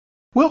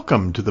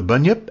Welcome to the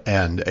Bunyip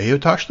and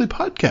Ayotoshli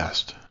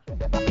podcast.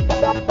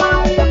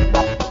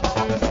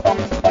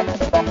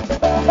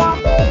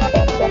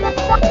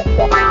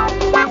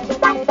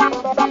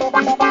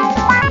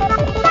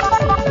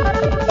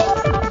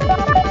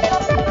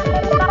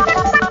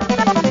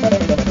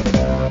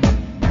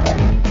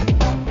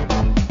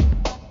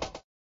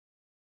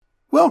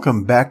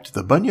 Welcome back to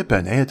the Bunyip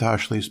and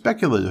Ayotoshli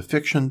Speculative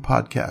Fiction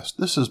Podcast.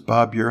 This is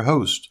Bob, your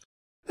host.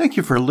 Thank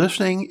you for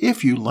listening.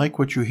 If you like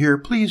what you hear,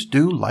 please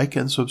do like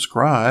and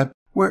subscribe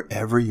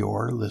wherever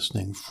you're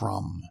listening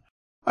from.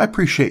 I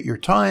appreciate your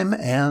time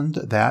and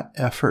that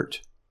effort.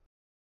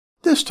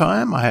 This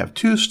time I have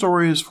two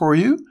stories for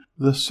you.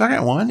 The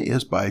second one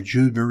is by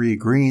Jude Marie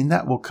Green.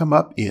 That will come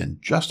up in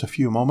just a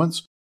few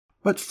moments.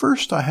 But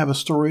first I have a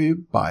story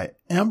by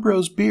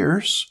Ambrose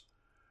Bierce.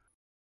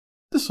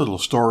 This little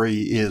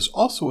story is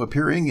also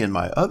appearing in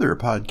my other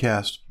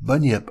podcast,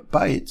 Bunyip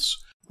Bites,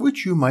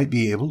 which you might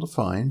be able to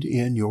find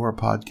in your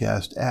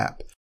podcast app.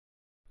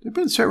 There have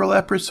been several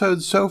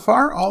episodes so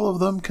far, all of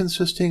them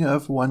consisting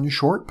of one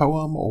short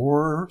poem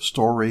or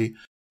story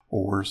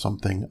or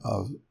something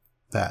of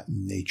that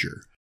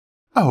nature.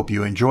 I hope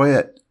you enjoy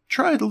it.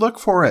 Try to look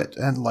for it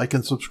and like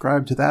and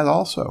subscribe to that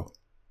also.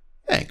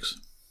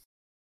 Thanks.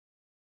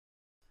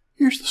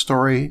 Here's the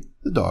story,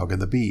 The Dog and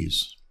the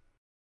Bees.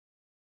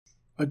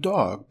 A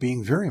dog,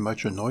 being very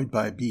much annoyed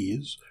by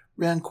bees,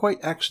 ran quite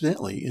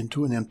accidentally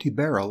into an empty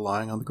barrel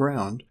lying on the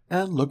ground,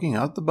 and looking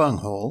out the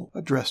bunghole,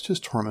 addressed his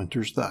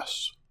tormentors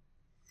thus: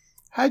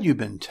 "Had you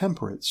been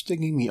temperate,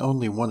 stinging me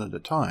only one at a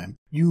time,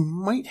 you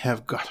might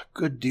have got a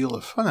good deal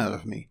of fun out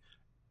of me.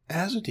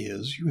 As it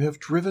is, you have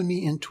driven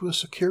me into a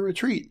secure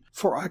retreat,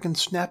 for I can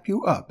snap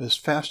you up as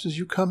fast as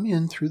you come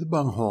in through the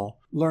bunghole.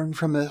 Learn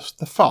from this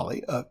the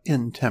folly of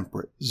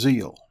intemperate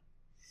zeal."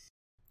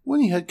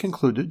 When he had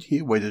concluded, he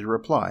awaited a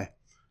reply.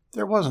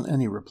 There wasn't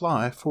any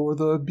reply, for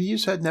the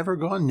bees had never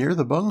gone near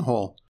the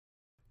bunghole.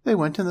 They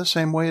went in the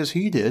same way as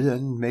he did,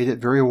 and made it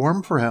very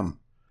warm for him.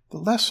 The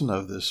lesson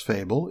of this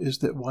fable is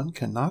that one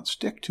cannot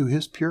stick to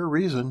his pure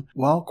reason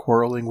while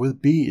quarreling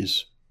with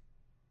bees.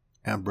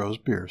 Ambrose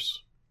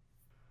Bierce.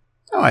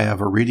 Now I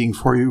have a reading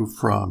for you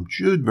from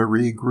Jude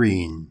Marie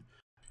Green.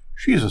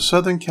 She is a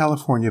Southern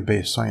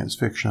California-based science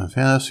fiction and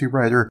fantasy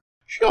writer.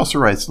 She also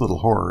writes a little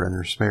horror in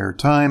her spare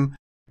time.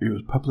 It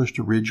was published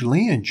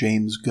originally in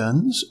James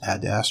Gunn's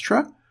Ad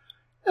Astra,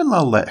 and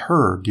I'll let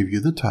her give you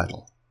the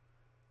title.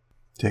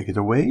 Take it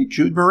away,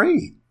 Jude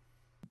Marie.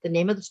 The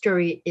name of the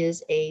story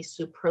is A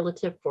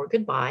Superlative for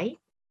Goodbye.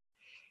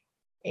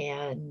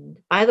 And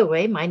by the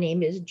way, my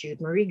name is Jude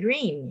Marie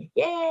Green.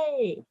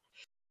 Yay!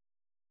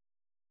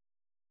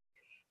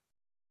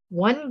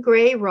 One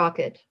gray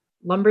rocket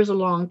lumbers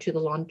along to the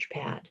launch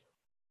pad.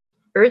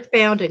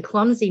 Earthbound and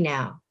clumsy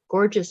now,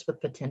 gorgeous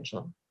with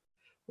potential.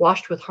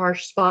 Washed with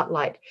harsh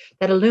spotlight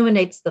that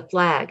illuminates the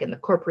flag and the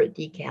corporate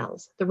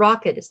decals. The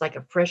rocket is like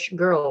a fresh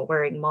girl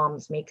wearing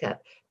mom's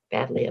makeup,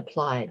 badly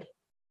applied.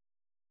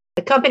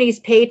 The company's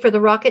paid for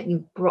the rocket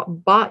and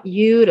bought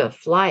you to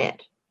fly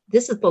it.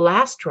 This is the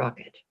last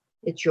rocket.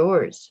 It's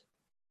yours.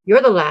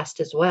 You're the last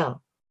as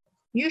well.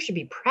 You should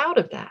be proud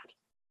of that.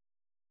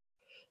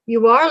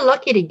 You are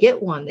lucky to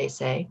get one, they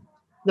say.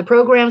 The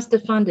program's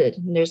defunded,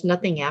 and there's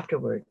nothing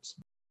afterwards.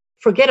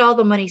 Forget all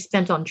the money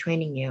spent on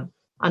training you,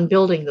 on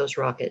building those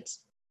rockets.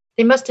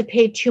 They must have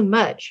paid too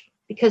much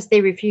because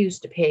they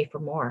refused to pay for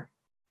more.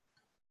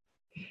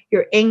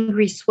 Your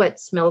angry sweat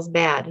smells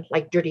bad,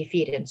 like dirty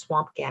feet and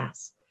swamp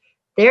gas.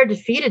 Their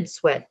defeated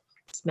sweat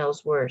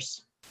smells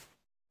worse.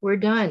 We're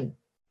done.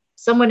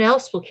 Someone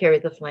else will carry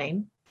the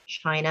flame.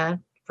 China,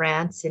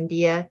 France,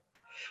 India,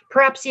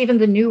 perhaps even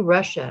the new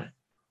Russia,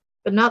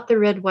 but not the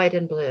red, white,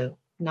 and blue,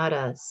 not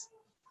us.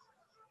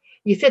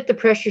 You fit the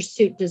pressure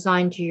suit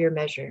designed to your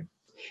measure.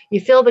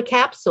 You fill the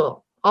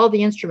capsule, all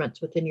the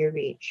instruments within your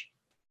reach.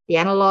 The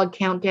analog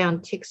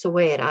countdown ticks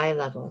away at eye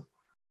level.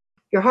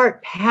 Your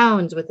heart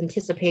pounds with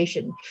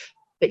anticipation,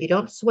 but you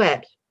don't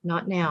sweat,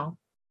 not now.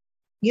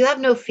 You have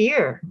no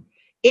fear.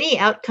 Any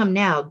outcome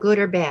now, good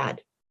or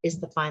bad,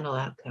 is the final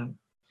outcome.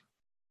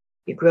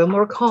 You grow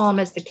more calm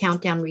as the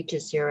countdown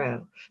reaches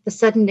zero. The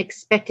sudden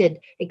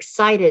expected,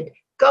 excited,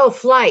 go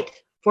flight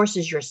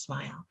forces your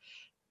smile.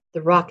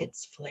 The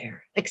rockets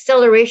flare.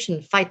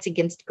 Acceleration fights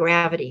against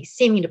gravity,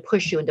 seeming to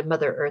push you into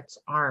Mother Earth's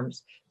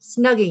arms,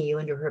 snugging you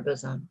into her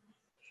bosom.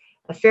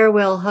 A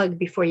farewell hug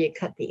before you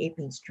cut the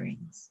apron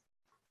strings.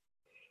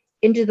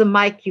 Into the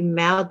mic you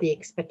mouth the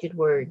expected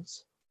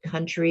words.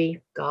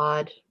 Country,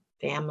 God,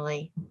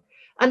 family.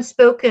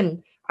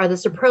 Unspoken are the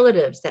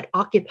superlatives that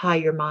occupy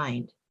your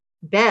mind.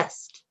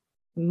 Best,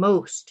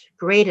 most,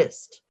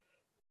 greatest,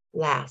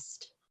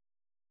 last.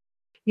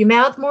 You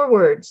mouth more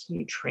words,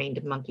 you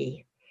trained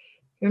monkey.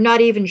 You're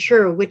not even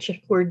sure which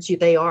words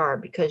they are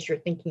because you're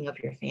thinking of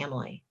your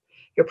family,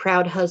 your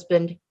proud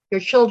husband, your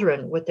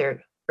children with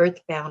their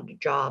earthbound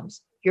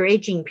jobs, your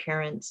aging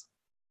parents,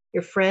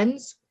 your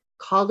friends,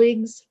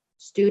 colleagues,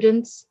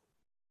 students,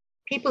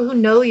 people who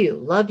know you,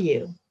 love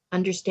you,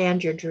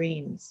 understand your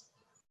dreams.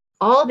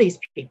 All these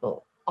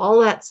people, all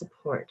that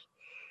support.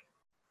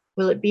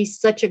 Will it be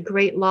such a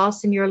great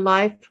loss in your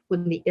life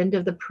when the end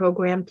of the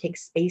program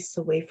takes space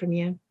away from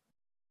you?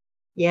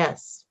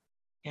 Yes,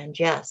 and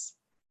yes,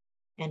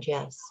 and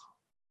yes.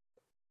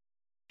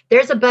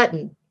 There's a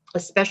button, a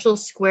special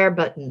square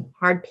button,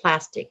 hard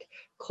plastic,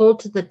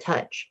 cold to the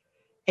touch,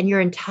 and your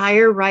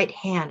entire right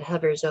hand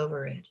hovers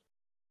over it.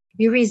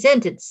 You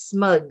resent its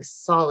smug,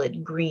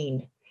 solid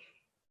green.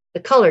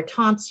 The color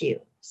taunts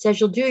you, says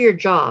you'll do your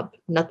job,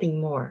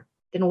 nothing more,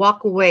 then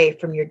walk away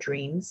from your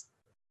dreams.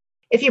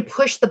 If you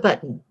push the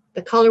button,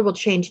 the color will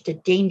change to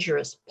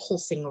dangerous,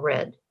 pulsing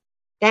red.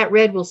 That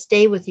red will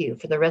stay with you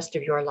for the rest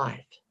of your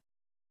life.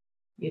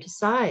 You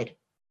decide.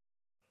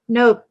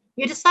 Nope,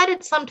 you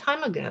decided some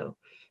time ago.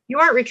 You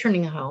aren't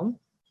returning home.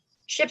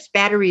 Ship's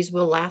batteries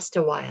will last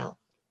a while,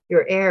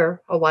 your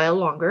air a while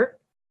longer.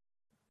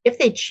 If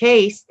they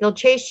chase, they'll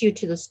chase you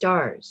to the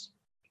stars.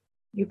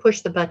 You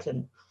push the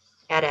button.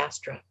 Ad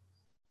Astra.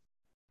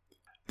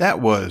 That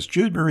was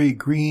Jude Marie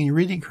Green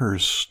reading her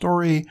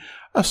story,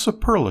 A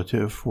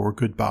Superlative for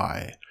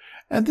Goodbye.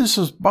 And this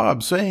is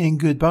Bob saying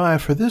goodbye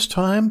for this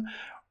time.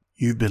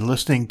 You've been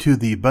listening to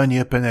the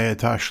Bunyip and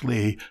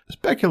Ayatashli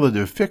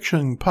Speculative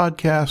Fiction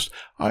Podcast.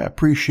 I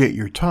appreciate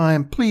your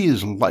time.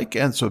 Please like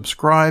and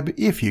subscribe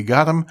if you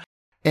got 'em.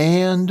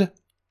 And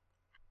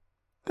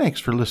thanks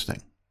for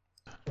listening.